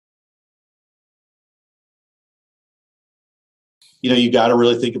you got to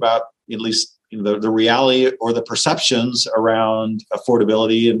really think about at least the reality or the perceptions around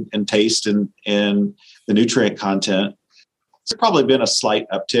affordability and taste and the nutrient content. There's probably been a slight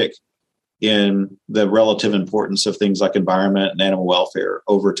uptick in the relative importance of things like environment and animal welfare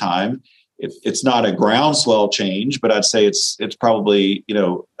over time. It's not a groundswell change, but I'd say it's probably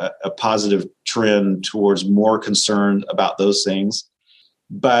a positive trend towards more concern about those things.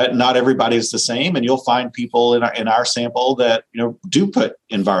 But not everybody's the same, and you'll find people in our sample that do put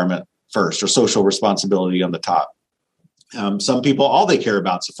environment first or social responsibility on the top. Some people, all they care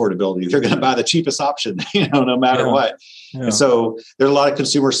about is affordability. They're going to buy the cheapest option, no matter what. Yeah. And so there are a lot of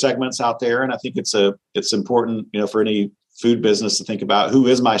consumer segments out there, and I think it's important, for any food business to think about who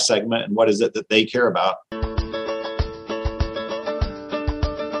is my segment and what is it that they care about.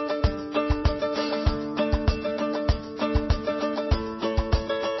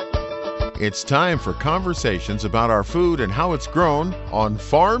 It's time for conversations about our food and how it's grown on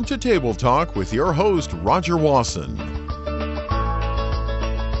Farm to Table Talk with your host, Roger Wasson.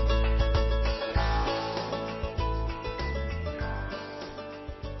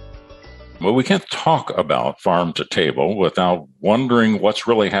 Well, we can't talk about farm to table without wondering what's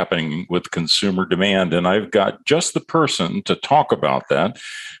really happening with consumer demand. And I've got just the person to talk about that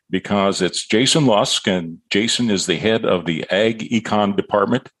because it's Jason Lusk, and Jason is the head of the Ag Econ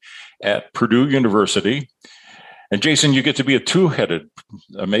department at Purdue University. And Jason, you get to be a two-headed,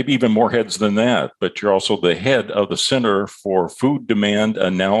 maybe even more heads than that, but you're also the head of the Center for Food Demand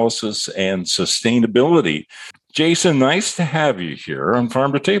Analysis and Sustainability. Jason, nice to have you here on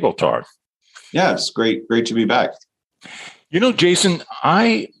Farm to Table Talk. Yeah, it's great to be back. Jason,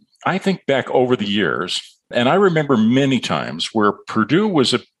 I think back over the years, and I remember many times where Purdue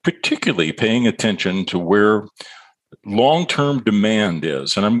was particularly paying attention to where long-term demand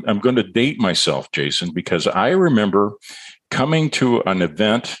is. And I'm going to date myself, Jason, because I remember coming to an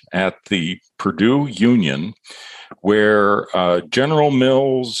event at the Purdue Union where General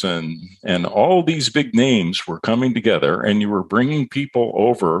Mills and all these big names were coming together, and you were bringing people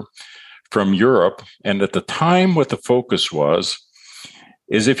over from Europe. And at the time, what the focus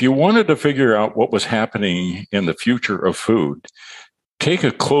is if you wanted to figure out what was happening in the future of food, take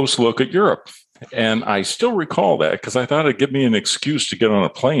a close look at Europe. And I still recall that because I thought it'd give me an excuse to get on a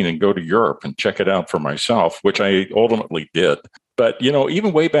plane and go to Europe and check it out for myself, which I ultimately did. But,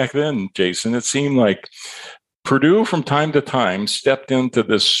 even way back then, Jason, it seemed like Purdue from time to time stepped into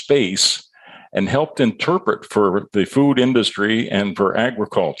this space and helped interpret for the food industry and for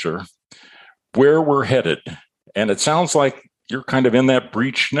agriculture where we're headed. And it sounds like you're kind of in that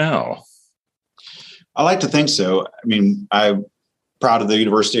breach now. I like to think so. I mean, I'm proud of the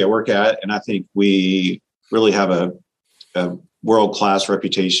university I work at, and I think we really have a world-class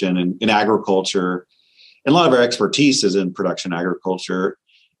reputation in agriculture. And a lot of our expertise is in production agriculture.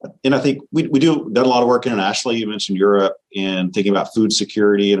 And I think we done a lot of work internationally. You mentioned Europe and thinking about food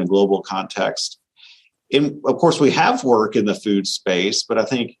security in a global context. And of course, we have work in the food space, but I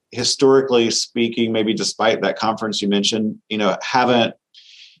think historically speaking, maybe despite that conference you mentioned, haven't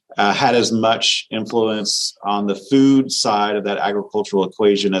had as much influence on the food side of that agricultural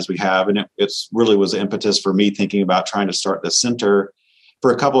equation as we have. And it's really was the impetus for me thinking about trying to start the center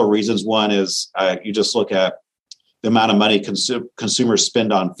for a couple of reasons. One is you just look at the amount of money consumers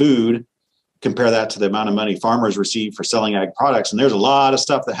spend on food, compare that to the amount of money farmers receive for selling ag products. And there's a lot of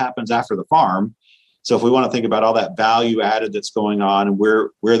stuff that happens after the farm. So if we want to think about all that value added that's going on and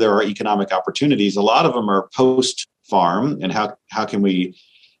where there are economic opportunities, a lot of them are post-farm, and how can we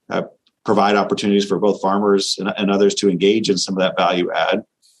provide opportunities for both farmers and others to engage in some of that value add.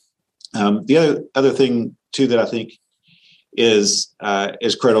 The other thing too that I think is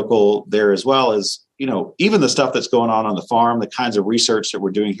critical there as well is, even the stuff that's going on the farm, the kinds of research that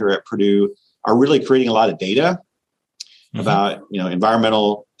we're doing here at Purdue are really creating a lot of data about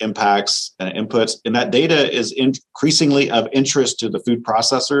environmental impacts and inputs, and that data is increasingly of interest to the food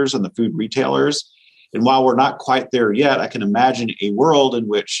processors and the food retailers. And while we're not quite there yet, I can imagine a world in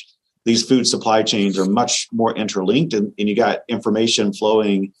which these food supply chains are much more interlinked, and you got information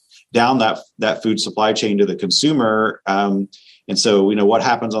flowing down that food supply chain to the consumer. And so, what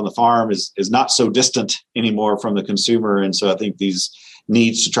happens on the farm is not so distant anymore from the consumer. And so I think these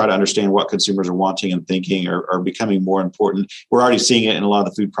needs to try to understand what consumers are wanting and thinking are becoming more important. We're already seeing it in a lot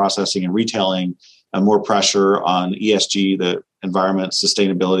of the food processing and retailing, more pressure on ESG, the environment,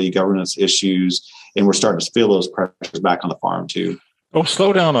 sustainability, governance issues, and we're starting to feel those pressures back on the farm too. Oh,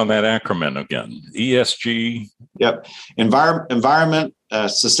 slow down on that acronym again. ESG. Yep. Environment, environment,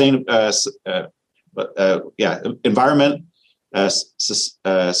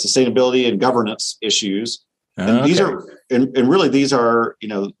 sustainability and governance issues. And these are, and really these are,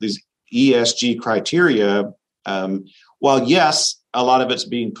 these ESG criteria. While yes, a lot of it's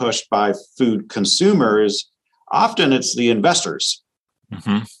being pushed by food consumers, often it's the investors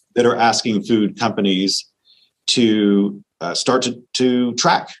that are asking food companies to start to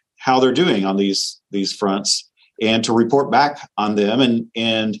track how they're doing on these fronts and to report back on them.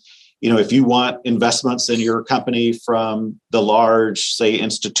 And if you want investments in your company from the large, say,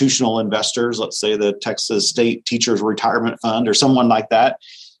 institutional investors, let's say the Texas State Teachers Retirement Fund or someone like that,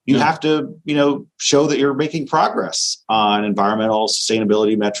 you have to, show that you're making progress on environmental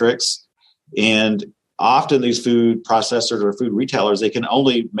sustainability metrics. And often these food processors or food retailers, they can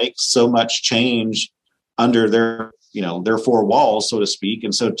only make so much change under their four walls, so to speak.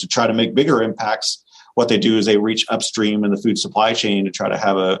 And so to try to make bigger impacts, what they do is they reach upstream in the food supply chain to try to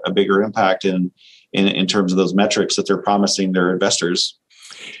have a bigger impact in terms of those metrics that they're promising their investors.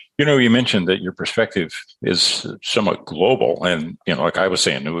 You mentioned that your perspective is somewhat global. And, like I was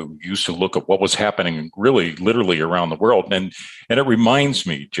saying, we used to look at what was happening really literally around the world. And it reminds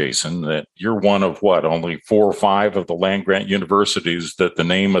me, Jason, that you're one of only 4 or 5 of the land-grant universities that the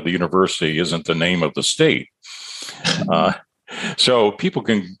name of the university isn't the name of the state. So people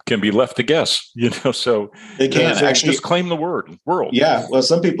can be left to guess, so they can actually just claim the word world. Yeah. Well,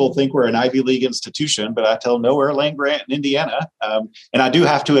 some people think we're an Ivy League institution, but I tell them, no, we're a land grant in Indiana. And I do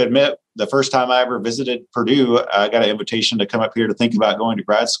have to admit, the first time I ever visited Purdue, I got an invitation to come up here to think about going to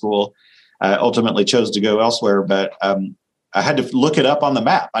grad school. I ultimately chose to go elsewhere, but I had to look it up on the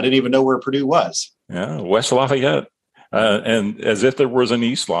map. I didn't even know where Purdue was. Yeah. West Lafayette. And as if there was an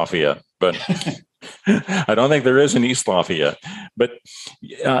East Lafayette, but I don't think there is an East Lafayette, but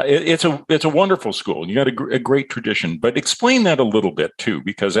it's a wonderful school. You got a great tradition, but explain that a little bit too,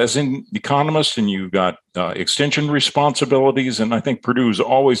 because as an economist and you've got extension responsibilities, and I think Purdue's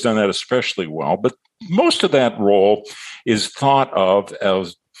always done that especially well, but most of that role is thought of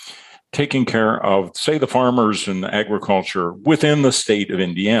as taking care of, say, the farmers and agriculture within the state of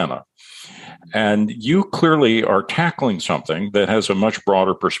Indiana. And you clearly are tackling something that has a much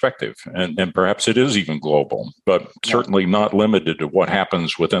broader perspective, and perhaps it is even global, but certainly not limited to what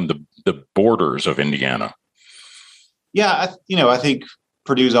happens within the borders of Indiana. Yeah, I think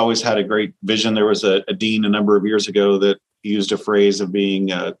Purdue's always had a great vision. There was a dean a number of years ago that used a phrase of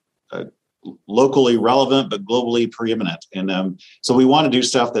being locally relevant but globally preeminent. And so we want to do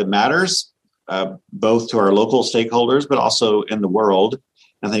stuff that matters, both to our local stakeholders, but also in the world.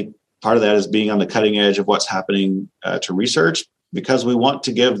 I think part of that is being on the cutting edge of what's happening to research, because we want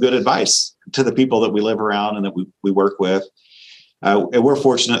to give good advice to the people that we live around and that we work with. And we're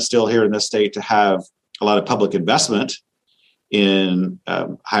fortunate still here in this state to have a lot of public investment in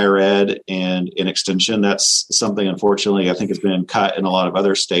higher ed and in extension. That's something, unfortunately, I think has been cut in a lot of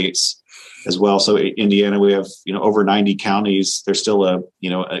other states as well. So in Indiana, we have over 90 counties. There's still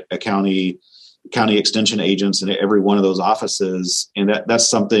a county extension agents in every one of those offices. And that's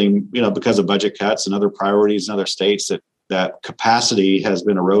something, because of budget cuts and other priorities in other states, that capacity has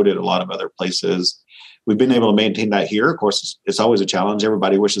been eroded a lot of other places. We've been able to maintain that here. Of course, it's always a challenge.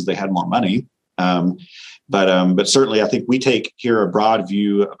 Everybody wishes they had more money. But certainly I think we take here a broad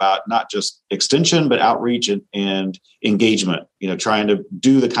view about not just extension, but outreach and engagement, trying to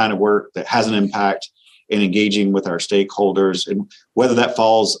do the kind of work that has an impact and engaging with our stakeholders, and whether that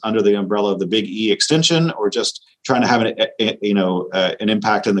falls under the umbrella of the Big E extension or just trying to have an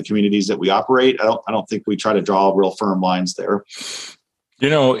impact in the communities that we operate. I don't think we try to draw real firm lines there.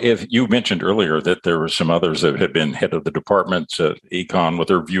 If you mentioned earlier that there were some others that had been head of the department at Econ with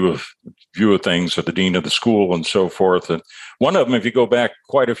their view of things, or the dean of the school and so forth. And one of them, if you go back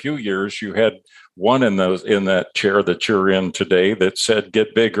quite a few years, you had one in that chair that you're in today that said,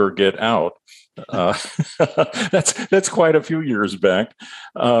 "Get big or get out." That's quite a few years back.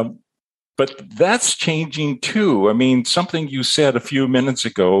 But that's changing too. I mean, something you said a few minutes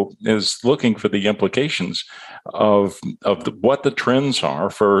ago is looking for the implications of what the trends are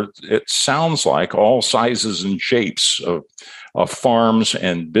for, it sounds like, all sizes and shapes of farms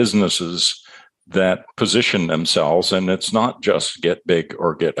and businesses that position themselves. And it's not just get big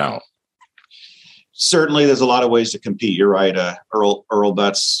or get out. Certainly, there's a lot of ways to compete. You're right. Earl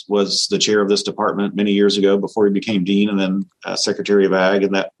Butz was the chair of this department many years ago before he became dean and then Secretary of Ag.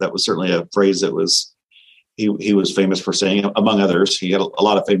 And that was certainly a phrase that he was famous for saying, among others. He had a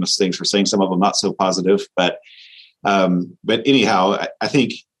lot of famous things for saying, some of them not so positive. But anyhow, I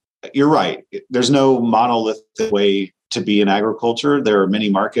think you're right. There's no monolithic way to be in agriculture. There are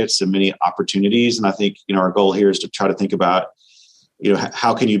many markets and many opportunities. And I think, our goal here is to try to think about,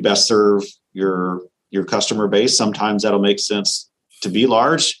 how can you best serve your customer base. Sometimes that'll make sense to be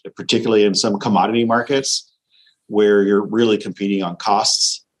large, particularly in some commodity markets. where you're really competing on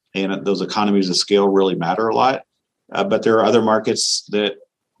costs, and those economies of scale really matter a lot. But there are other markets that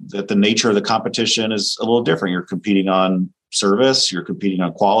the nature of the competition is a little different. You're competing on service, you're competing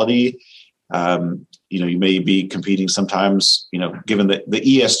on quality. You may be competing sometimes, given the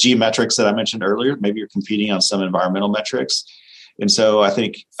ESG metrics that I mentioned earlier, maybe you're competing on some environmental metrics. And so I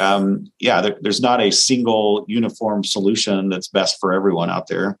think, there's not a single uniform solution that's best for everyone out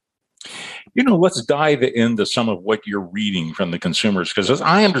there. Let's dive into some of what you're reading from the consumers, because as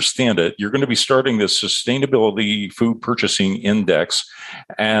I understand it, you're going to be starting this sustainability food purchasing index,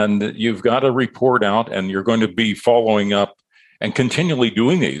 and you've got a report out, and you're going to be following up and continually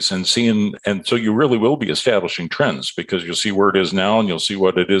doing these and seeing, and so you really will be establishing trends, because you'll see where it is now and you'll see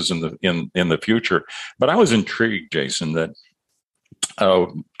what it is in the future. But I was intrigued, Jason, that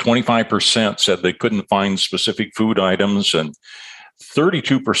 25% said they couldn't find specific food items, and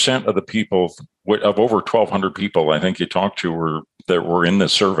 32% of the people, of over 1,200 people I think you talked to that were in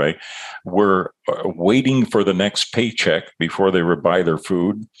this survey, were waiting for the next paycheck before they would buy their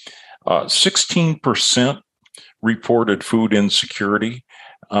food. 16% reported food insecurity,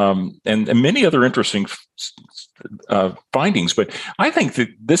 and many other interesting findings. But I think that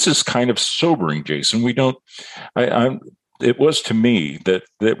this is kind of sobering, Jason. It was to me that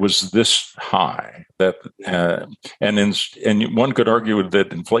it was this high, and one could argue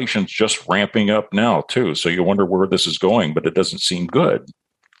that inflation's just ramping up now too. So you wonder where this is going, but it doesn't seem good.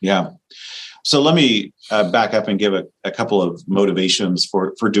 Yeah. So let me back up and give a couple of motivations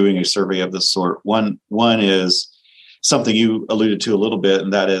for doing a survey of this sort. One is something you alluded to a little bit,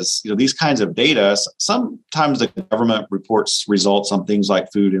 and that is, these kinds of data. Sometimes the government reports results on things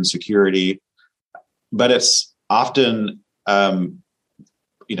like food insecurity, but it's often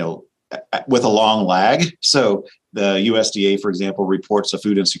with a long lag. So the USDA, for example, reports a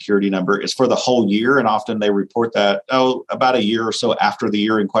food insecurity number. It's for the whole year, and often they report that about a year or so after the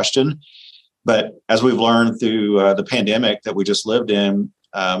year in question. But as we've learned through the pandemic that we just lived in,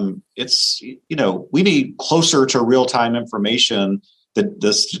 it's we need closer to real-time information.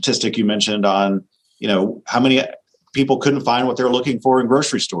 The statistic you mentioned on how many people couldn't find what they're looking for in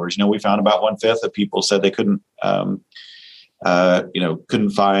grocery stores. We found about 1/5 of people said they couldn't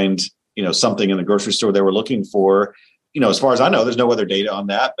find, something in the grocery store they were looking for. As far as I know, there's no other data on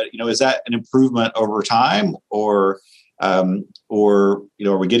that, but, is that an improvement over time, or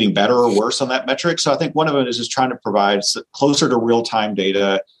are we getting better or worse on that metric? So I think one of it is just trying to provide closer to real-time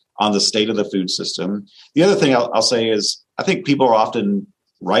data on the state of the food system. The other thing I'll say is, I think people are often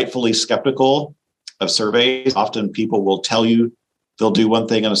rightfully skeptical of surveys. Often people will tell you they'll do one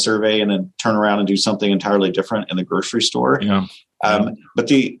thing in a survey and then turn around and do something entirely different in the grocery store. Yeah. But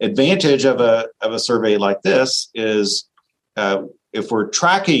the advantage of a survey like this is, if we're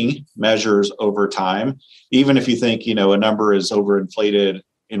tracking measures over time, even if you think, a number is overinflated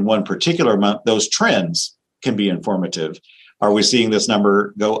in one particular month, those trends can be informative. Are we seeing this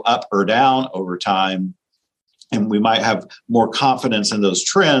number go up or down over time? And we might have more confidence in those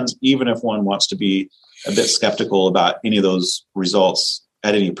trends, even if one wants to be a bit skeptical about any of those results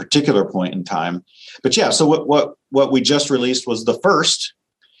at any particular point in time. But yeah, so what we just released was the first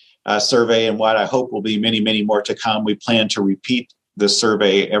survey, and what I hope will be many, many more to come. We plan to repeat this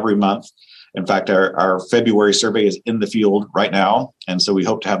survey every month. In fact, our February survey is in the field right now, and so we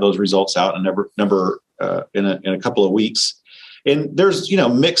hope to have those results out in a couple of weeks. And there's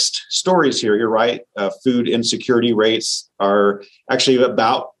mixed stories here. You're right. Food insecurity rates are actually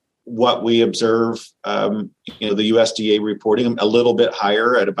about what we observe. The USDA reporting a little bit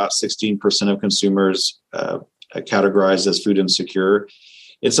higher at about 16% of consumers categorized as food insecure.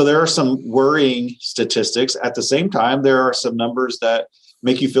 And so there are some worrying statistics. At the same time, there are some numbers that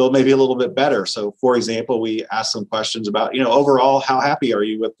make you feel maybe a little bit better. So, for example, we asked some questions about, overall, how happy are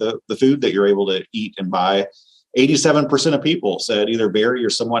you with the food that you're able to eat and buy? 87% of people said either very or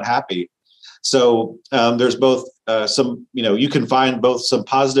somewhat happy. So there's both you can find both some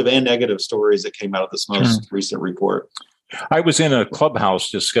positive and negative stories that came out of this most recent report. I was in a Clubhouse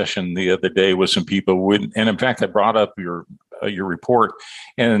discussion the other day with some people, and in fact, I brought up your report,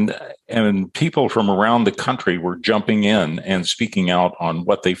 and people from around the country were jumping in and speaking out on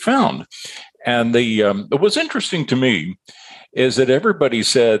what they found. And what was interesting to me is that everybody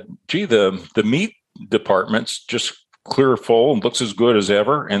said, "Gee, the meat department's just clear full and looks as good as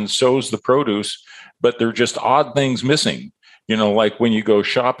ever, and so's the produce, but there are just odd things missing. Like when you go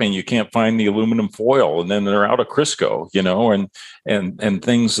shopping, you can't find the aluminum foil, and then they're out of Crisco, and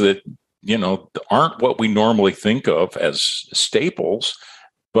things that, aren't what we normally think of as staples,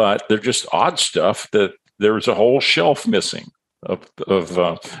 but they're just odd stuff that there's a whole shelf missing."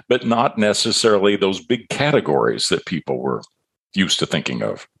 but not necessarily those big categories that people were used to thinking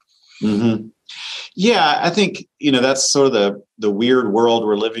of. Mm-hmm. Yeah, I think, that's sort of the weird world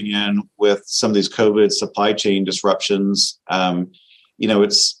we're living in with some of these COVID supply chain disruptions.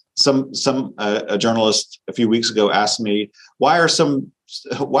 It's a journalist a few weeks ago asked me, why are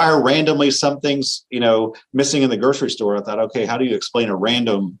randomly some things, missing in the grocery store? I thought, okay, how do you explain a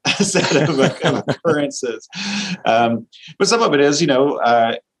random set of occurrences? But some of it is,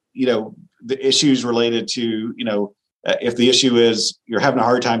 the issues related to, if the issue is you're having a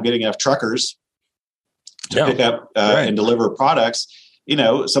hard time getting enough truckers to pick up and deliver products,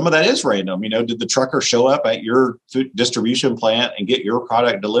 some of that is random. Did the trucker show up at your food distribution plant and get your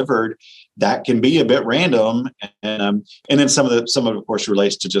product delivered? That can be a bit random. And then some of it, of course,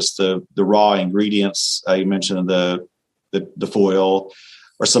 relates to just the raw ingredients. You mentioned the foil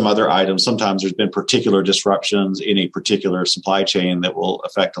or some other items. Sometimes there's been particular disruptions in a particular supply chain that will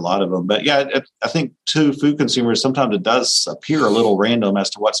affect a lot of them. But yeah, I think to food consumers, sometimes it does appear a little random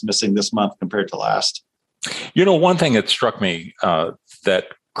as to what's missing this month compared to last. One thing that struck me that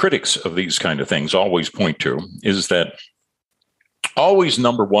critics of these kind of things always point to is that always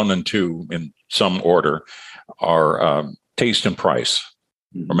number one and two in some order are taste and price,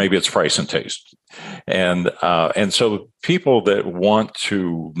 or maybe it's price and taste. And so people that want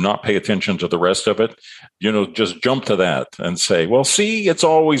to not pay attention to the rest of it, just jump to that and say, well, see, it's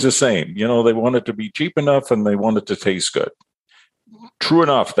always the same. They want it to be cheap enough and they want it to taste good. True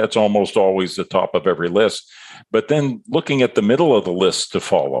enough, that's almost always the top of every list. But then looking at the middle of the list to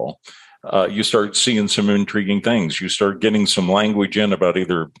follow, you start seeing some intriguing things. You start getting some language in about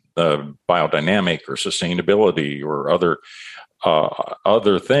either biodynamic or sustainability or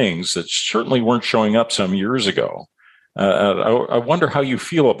other things that certainly weren't showing up some years ago. I wonder how you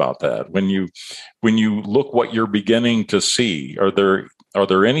feel about that when you look what you're beginning to see. Are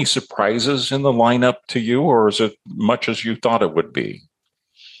there any surprises in the lineup to you, or is it much as you thought it would be?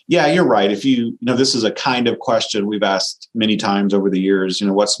 Yeah, you're right. If this is a kind of question we've asked many times over the years,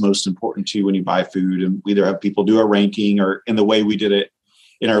 what's most important to you when you buy food? And we either have people do a ranking, or in the way we did it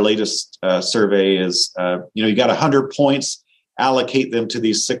in our latest survey is, you got 100 points, allocate them to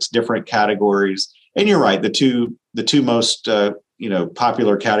these 6 different categories. And you're right. The two most,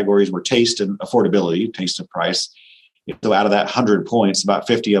 popular categories were taste and affordability, taste and price. So out of that 100 points, about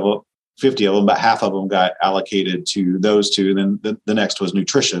 50 of them, about half of them got allocated to those two. And then the next was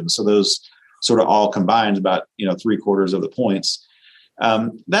nutrition. So those sort of all combined about, 3/4 of the points.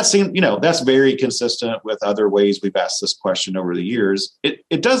 That seemed, that's very consistent with other ways we've asked this question over the years.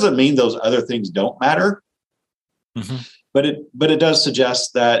 It doesn't mean those other things don't matter, but it does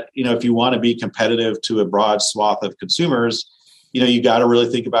suggest that, if you want to be competitive to a broad swath of consumers, you got to really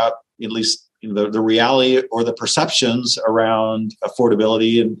think about at least the reality or the perceptions around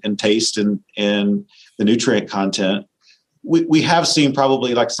affordability and taste and the nutrient content. We have seen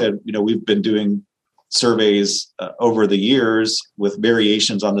probably, like I said, we've been doing surveys over the years with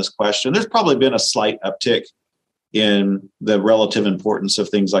variations on this question. There's probably been a slight uptick in the relative importance of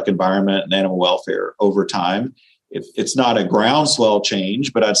things like environment and animal welfare over time. It's not a groundswell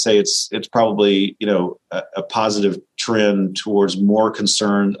change, but I'd say it's probably, a positive trend towards more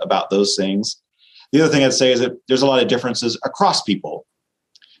concern about those things. The other thing I'd say is that there's a lot of differences across people.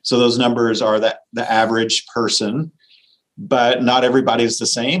 So those numbers are the average person, but not everybody is the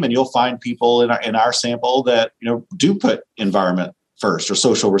same. And you'll find people in our sample that, do put environment first or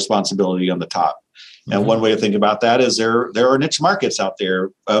social responsibility on the top. And one way to think about that is there are niche markets out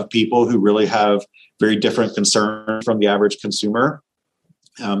there of people who really have very different concerns from the average consumer.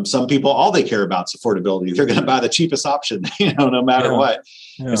 Some people, all they care about is affordability. They're going to buy the cheapest option, no matter what.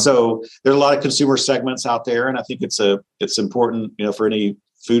 Yeah. And so there's a lot of consumer segments out there. And I think it's important, for any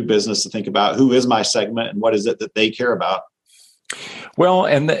food business to think about who is my segment and what is it that they care about. Well,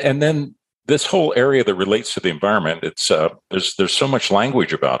 and then this whole area that relates to the environment, it's there's so much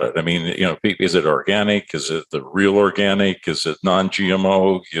language about it. I mean, is it organic? Is it the real organic? Is it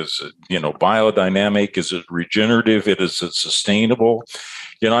non-GMO? Is it, biodynamic? Is it regenerative? Is it sustainable?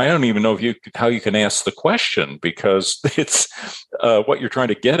 I don't even know how you can ask the question, because it's what you're trying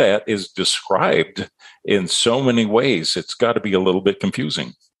to get at is described in so many ways. It's got to be a little bit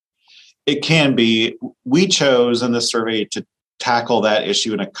confusing. It can be. We chose in this survey to tackle that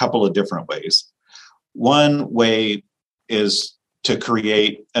issue in a couple of different ways. One way is to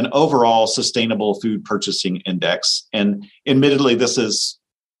create an overall sustainable food purchasing index. And admittedly, this is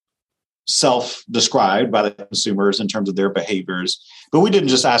self-described by the consumers in terms of their behaviors. But we didn't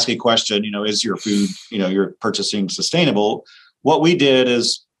just ask a question, is your food, you're purchasing sustainable? What we did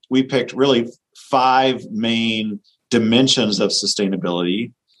is we picked really 5 main dimensions of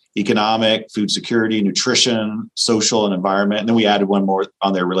sustainability: economic, food security, nutrition, social, and environment. And then we added one more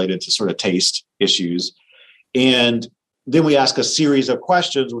on there related to sort of taste issues. And then we ask a series of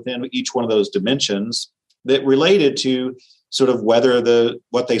questions within each one of those dimensions that related to sort of whether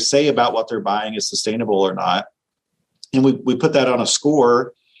what they say about what they're buying is sustainable or not. And we put that on a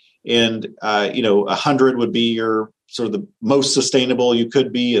score. And 100 would be your sort of the most sustainable you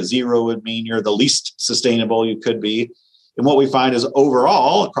could be. A 0 would mean you're the least sustainable you could be. And what we find is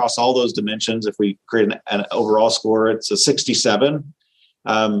overall, across all those dimensions, if we create an overall score, it's a 67.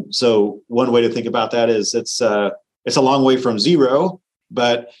 So one way to think about that is it's a long way from 0,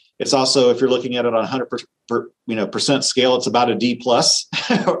 but it's also, if you're looking at it on 100% percent scale, it's about a D plus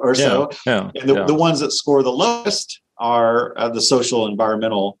or so. And the ones that score the lowest are the social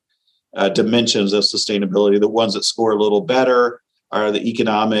environmental dimensions of sustainability. The ones that score a little better are the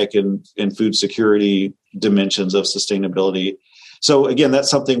economic and food security dimensions of sustainability. So again, that's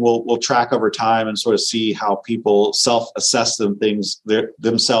something we'll track over time and sort of see how people self-assess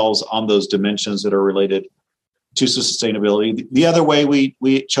themselves on those dimensions that are related to sustainability. The other way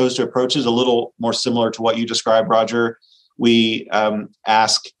we chose to approach is a little more similar to what you described, Roger. We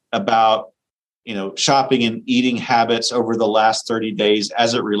ask about shopping and eating habits over the last 30 days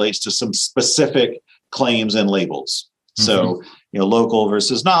as it relates to some specific claims and labels. Mm-hmm. So, local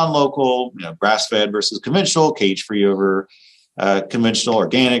versus non-local, grass-fed versus conventional, cage-free over conventional,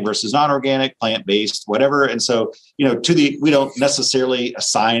 organic versus non-organic, plant-based, whatever. And so, we don't necessarily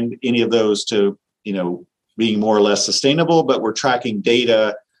assign any of those to, being more or less sustainable, but we're tracking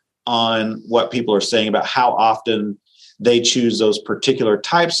data on what people are saying about how often they choose those particular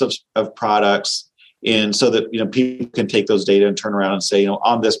types of products. And so that, people can take those data and turn around and say,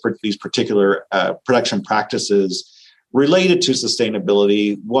 on these particular production practices related to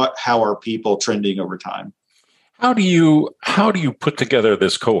sustainability, how are people trending over time? How do you put together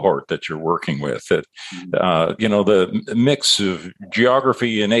this cohort that you're working with? That the mix of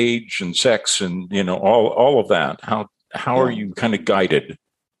geography and age and sex and all of that. How are you kind of guided?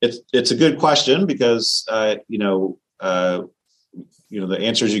 It's a good question because the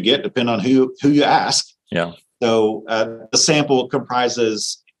answers you get depend on who you ask. Yeah. So the sample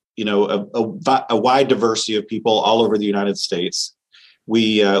comprises a wide diversity of people all over the United States.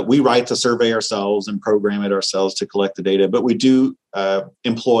 We write the survey ourselves and program it ourselves to collect the data, but we do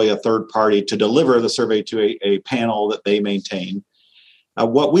employ a third party to deliver the survey to a panel that they maintain.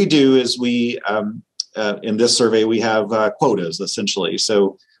 What we do is in this survey, we have quotas, essentially.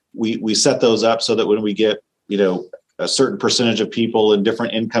 So we set those up so that when we get, a certain percentage of people in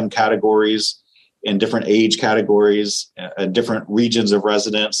different income categories, in different age categories, different regions of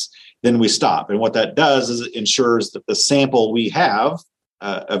residence, then we stop. And what that does is it ensures that the sample we have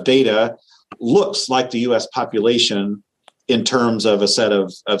of data looks like the U.S. population in terms of a set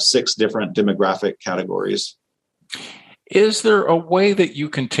of 6 different demographic categories. Is there a way that you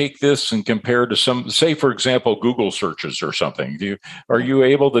can take this and compare to some, say, for example, Google searches or something? Are you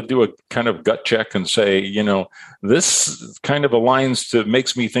able to do a kind of gut check and say, this kind of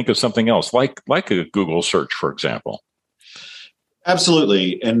makes me think of something else, like a Google search, for example?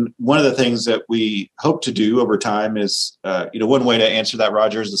 Absolutely. And one of the things that we hope to do over time is, one way to answer that,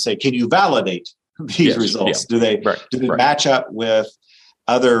 Roger, is to say, can you validate these results? Yeah. Do they match up with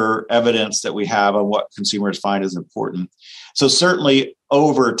other evidence that we have on what consumers find is important? So certainly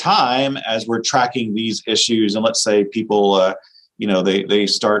over time, as we're tracking these issues, and let's say people, they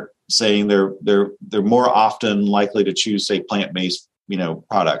start saying they're more often likely to choose, say, plant-based,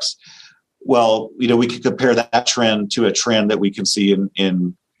 products. Well, we could compare that trend to a trend that we can see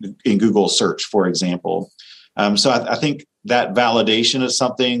in Google search, for example. So I think that validation is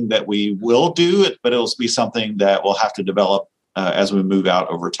something that we will do, but it'll be something that we'll have to develop as we move out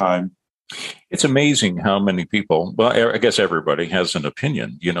over time. It's amazing how many people, well, I guess everybody has an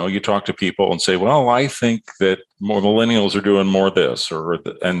opinion. You talk to people and say, well, I think that more millennials are doing more this,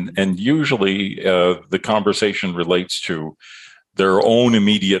 and usually the conversation relates to their own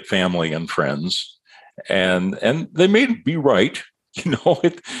immediate family and friends. And they may be right.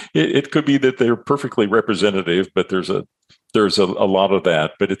 It could be that they're perfectly representative, but there's a lot of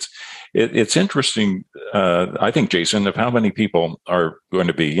that. But it's interesting, I think, Jason, of how many people are going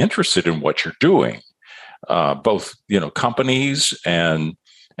to be interested in what you're doing, both companies and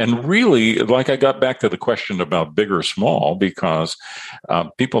really, like, I got back to the question about big or small, because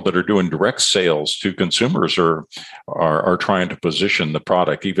people that are doing direct sales to consumers are trying to position the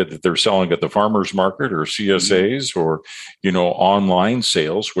product, either that they're selling at the farmers market or CSAs or online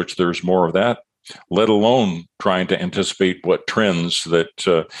sales, which there's more of that, let alone trying to anticipate what trends that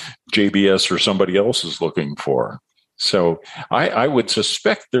JBS or somebody else is looking for. So I would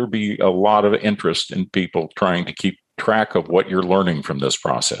suspect there'd be a lot of interest in people trying to keep track of what you're learning from this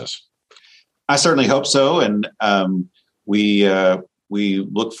process. I certainly hope so. And we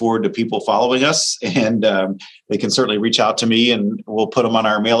look forward to people following us, and they can certainly reach out to me, and we'll put them on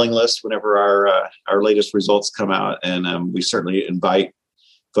our mailing list whenever our latest results come out. And we certainly invite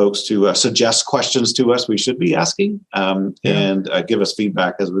folks to suggest questions to us we should be asking, and give us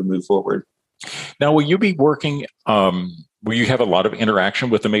feedback as we move forward. Now, will you be working, will you have a lot of interaction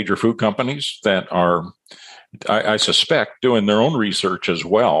with the major food companies that are, I suspect, doing their own research as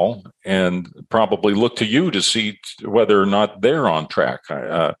well, and probably look to you to see whether or not they're on track,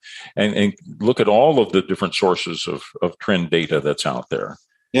 and look at all of the different sources of trend data that's out there?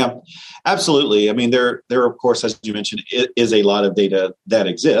 Yeah, absolutely. I mean, there, of course, as you mentioned, it is a lot of data that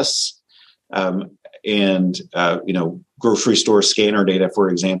exists. Grocery store scanner data, for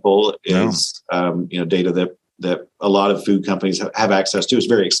example, is data that a lot of food companies have access to. It's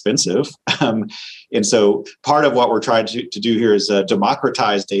very expensive. And so part of what we're trying to do here is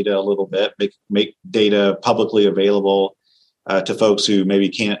democratize data a little bit, make data publicly available to folks who maybe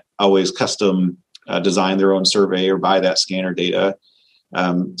can't always custom design their own survey or buy that scanner data.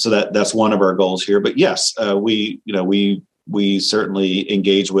 So that's one of our goals here. But yes, we certainly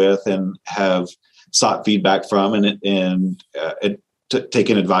engage with and have sought feedback from and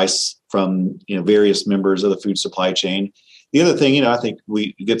taken advice from various members of the food supply chain. The other thing, I think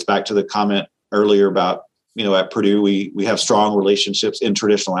it gets back to the comment earlier about at Purdue we have strong relationships in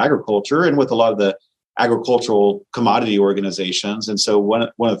traditional agriculture and with a lot of the agricultural commodity organizations. And so one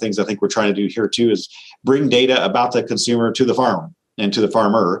of the things I think we're trying to do here too is bring data about the consumer to the farm and to the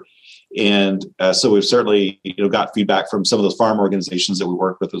farmer. And so we've certainly got feedback from some of those farm organizations that we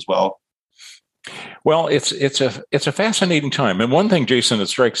work with as well. Well, it's a fascinating time. And one thing, Jason, that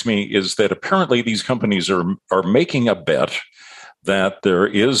strikes me is that apparently these companies are making a bet that there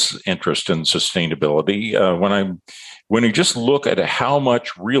is interest in sustainability. When you just look at how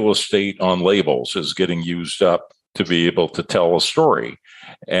much real estate on labels is getting used up to be able to tell a story.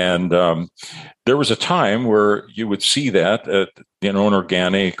 And there was a time where you would see that in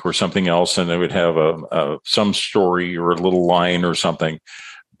organic or something else, and they would have some story or a little line or something.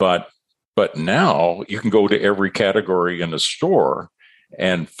 But now you can go to every category in the store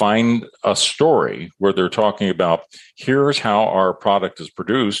and find a story where they're talking about, here's how our product is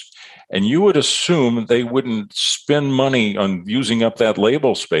produced. And you would assume they wouldn't spend money on using up that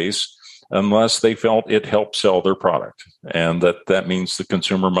label space unless they felt it helped sell their product. And that means the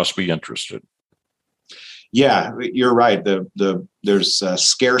consumer must be interested. Yeah, you're right. There's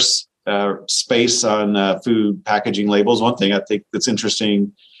scarce space on food packaging labels. One thing I think that's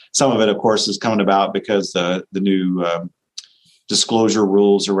interesting, some of it, of course, is coming about because the new disclosure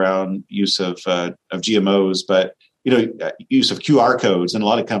rules around use of GMOs, but use of QR codes, and a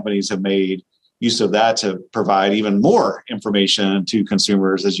lot of companies have made use of that to provide even more information to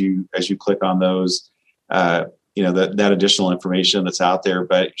consumers as you click on those. That additional information that's out there.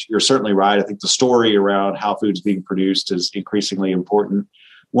 But you're certainly right. I think the story around how food's being produced is increasingly important.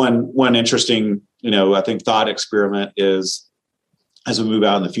 One interesting, I think thought experiment is, as we move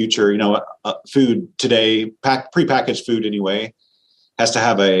out in the future, food today, prepackaged food anyway, has to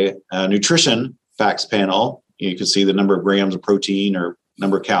have a nutrition facts panel. You can see the number of grams of protein or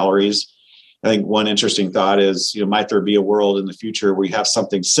number of calories. I think one interesting thought is, might there be a world in the future where we have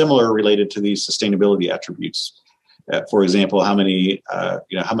something similar related to these sustainability attributes? For example, how many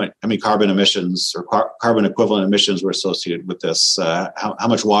carbon emissions or carbon equivalent emissions were associated with this? How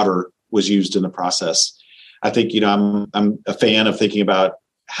much water was used in the process? I think, I'm a fan of thinking about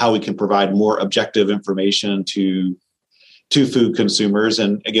how we can provide more objective information to food consumers.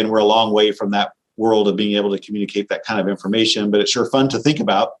 And again, we're a long way from that world of being able to communicate that kind of information, but it's sure fun to think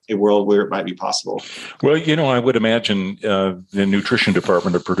about a world where it might be possible. Well, I would imagine the nutrition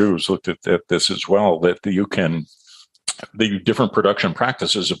department of Purdue has looked at this as well, that the different production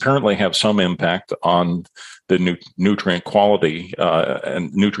practices apparently have some impact on the nutrient quality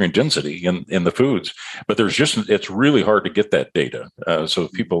and nutrient density in the foods. But it's really hard to get that data. So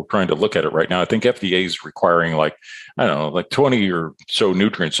people trying to look at it right now, I think FDA is requiring like 20 or so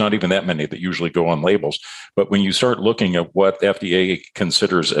nutrients, not even that many that usually go on labels. But when you start looking at what FDA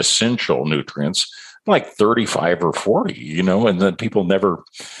considers essential nutrients, like 35 or 40, and then people never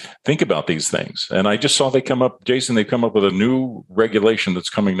think about these things. And I just saw they come up with a new regulation that's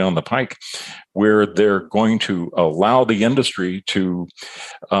coming down the pike where they're going to allow the industry to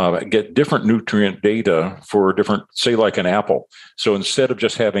get different nutrient data for different, say like an apple. So instead of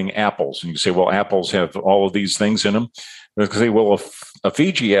just having apples, and you say, well, apples have all of these things in them. They say, well, a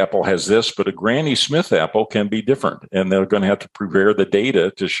Fiji apple has this, but a Granny Smith apple can be different. And they're going to have to prepare the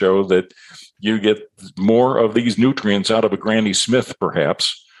data to show that you get more of these nutrients out of a Granny Smith,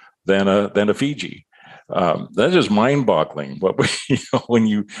 perhaps, than a Fiji. That is mind-boggling when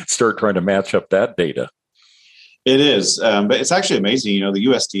you start trying to match up that data. It is, but it's actually amazing. The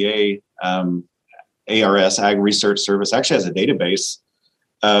USDA, ARS, Ag Research Service, actually has a database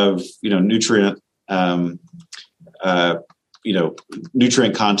of nutrient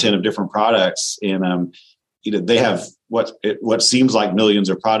nutrient content of different products, and they have what seems like millions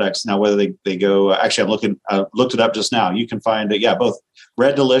of products. Now, whether they go, actually, looked it up just now. You can find that, both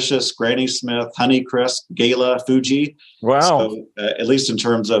Red Delicious, Granny Smith, Honeycrisp, Gala, Fuji. Wow. So at least in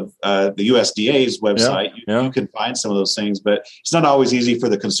terms of the USDA's website, you can find some of those things, but it's not always easy for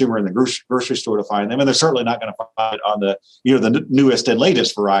the consumer in the grocery store to find them. And they're certainly not going to find it on the newest and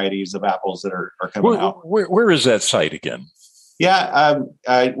latest varieties of apples that are coming out. Where is that site again? Yeah.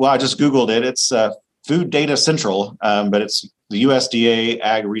 I just Googled it. It's Food Data Central, but it's the USDA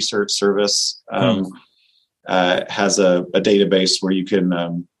Ag Research Service has a database where you can,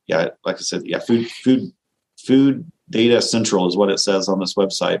 like I said, Food Data Central is what it says on this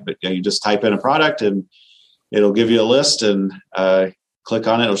website. But you just type in a product and it'll give you a list, and click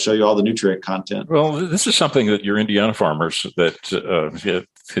on it. It'll show you all the nutrient content. Well, this is something that your Indiana farmers that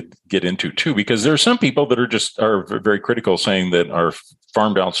could get into too, because there are some people that are very critical, saying that our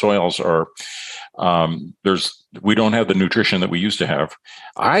farmed out soils are we don't have the nutrition that we used to have.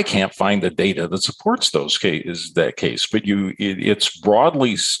 I can't find the data that supports that case, but it's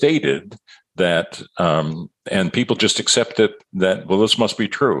broadly stated that, and people just accept it that, well, this must be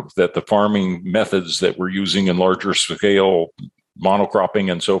true, that the farming methods that we're using in larger scale,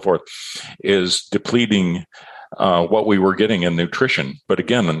 monocropping and so forth, is depleting what we were getting in nutrition. But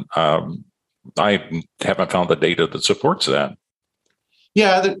again, I haven't found the data that supports that.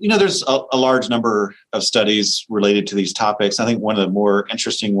 Yeah, there's a large number of studies related to these topics. I think one of the more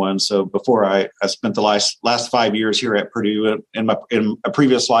interesting ones. So before I spent the last 5 years here at Purdue. In a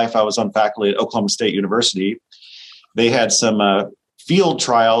previous life, I was on faculty at Oklahoma State University. They had some field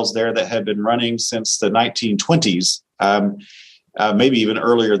trials there that had been running since the 1920s, maybe even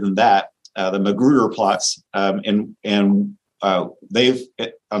earlier than that. The Magruder plots, and they've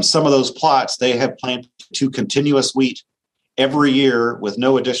on some of those plots they have planted 2 continuous wheat every year with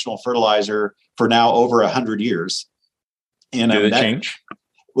no additional fertilizer for now over 100 years. And did it change?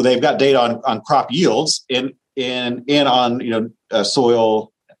 Well, they've got data on crop yields and on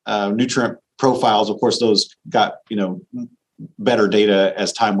soil nutrient profiles. Of course, those got better data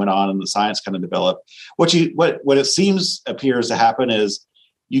as time went on and the science kind of developed. What it appears to happen is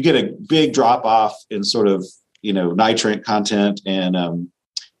you get a big drop off in sort of nitrate content and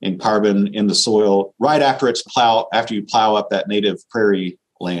carbon in the soil right after you plow up that native prairie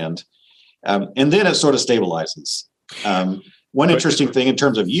land, and then it sort of stabilizes. One interesting thing in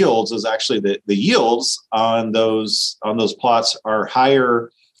terms of yields is actually that the yields on those plots are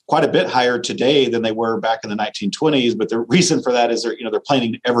higher, quite a bit higher today than they were back in the 1920s. But the reason for that is they're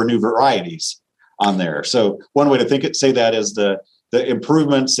planting ever new varieties on there. So one way to say that is the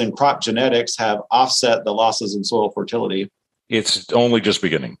improvements in crop genetics have offset the losses in soil fertility. It's only just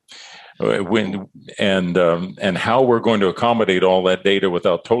beginning. And how we're going to accommodate all that data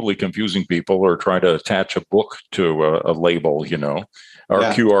without totally confusing people or try to attach a book to a label,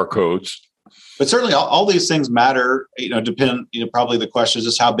 QR codes. But certainly all these things matter, probably the question is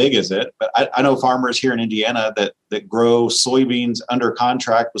just how big is it? But I know farmers here in Indiana that grow soybeans under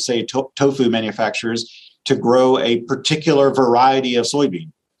contract with, say, tofu manufacturers to grow a particular variety of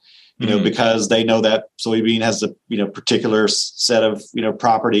soybean. Because they know that soybean has a particular set of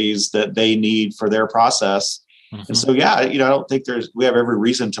properties that they need for their process. Mm-hmm. And so I don't think we have every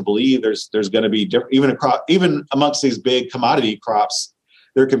reason to believe there's going to be even amongst these big commodity crops,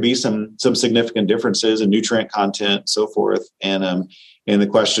 there can be some significant differences in nutrient content and so forth. And the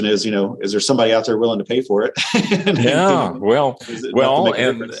question is, is there somebody out there willing to pay for it?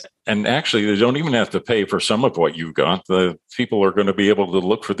 And actually, they don't even have to pay for some of what you've got. The people are going to be able to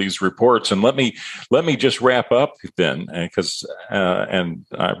look for these reports. And let me just wrap up then, because and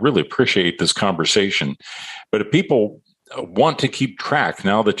I really appreciate this conversation. But if people want to keep track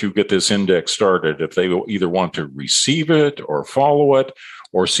now that you get this index started, if they either want to receive it or follow it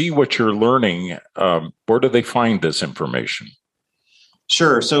or see what you're learning, where do they find this information?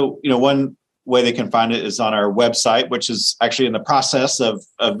 Sure. So, one way they can find it is on our website, which is actually in the process of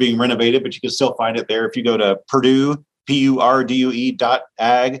being renovated, but you can still find it there. If you go to Purdue,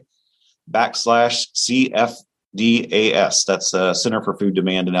 PURDUE.ag/CFDAS, that's Center for Food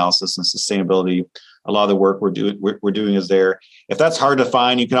Demand Analysis and Sustainability. A lot of the work we're doing is there. If that's hard to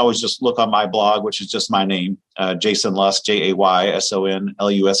find, you can always just look on my blog, which is just my name, Jason Lusk,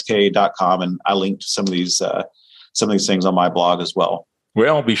 JAYSONLUSK.com, and I linked some of these things on my blog as well.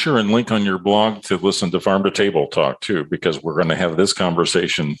 Well, be sure and link on your blog to listen to Farm to Table Talk too, because we're going to have this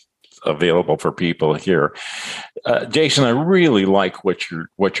conversation available for people here. Jason, I really like what you're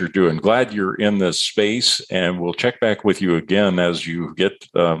doing. Glad you're in this space, and we'll check back with you again as you get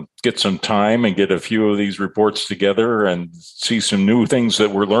some time and get a few of these reports together and see some new things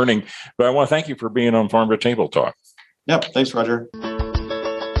that we're learning. But I want to thank you for being on Farm to Table Talk. Yep. Thanks, Roger.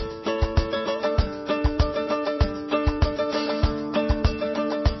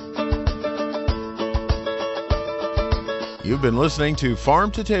 You've been listening to Farm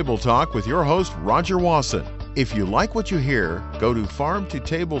to Table Talk with your host, Roger Wasson. If you like what you hear, go to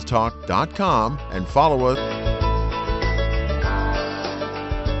farmtotabletalk.com and follow us.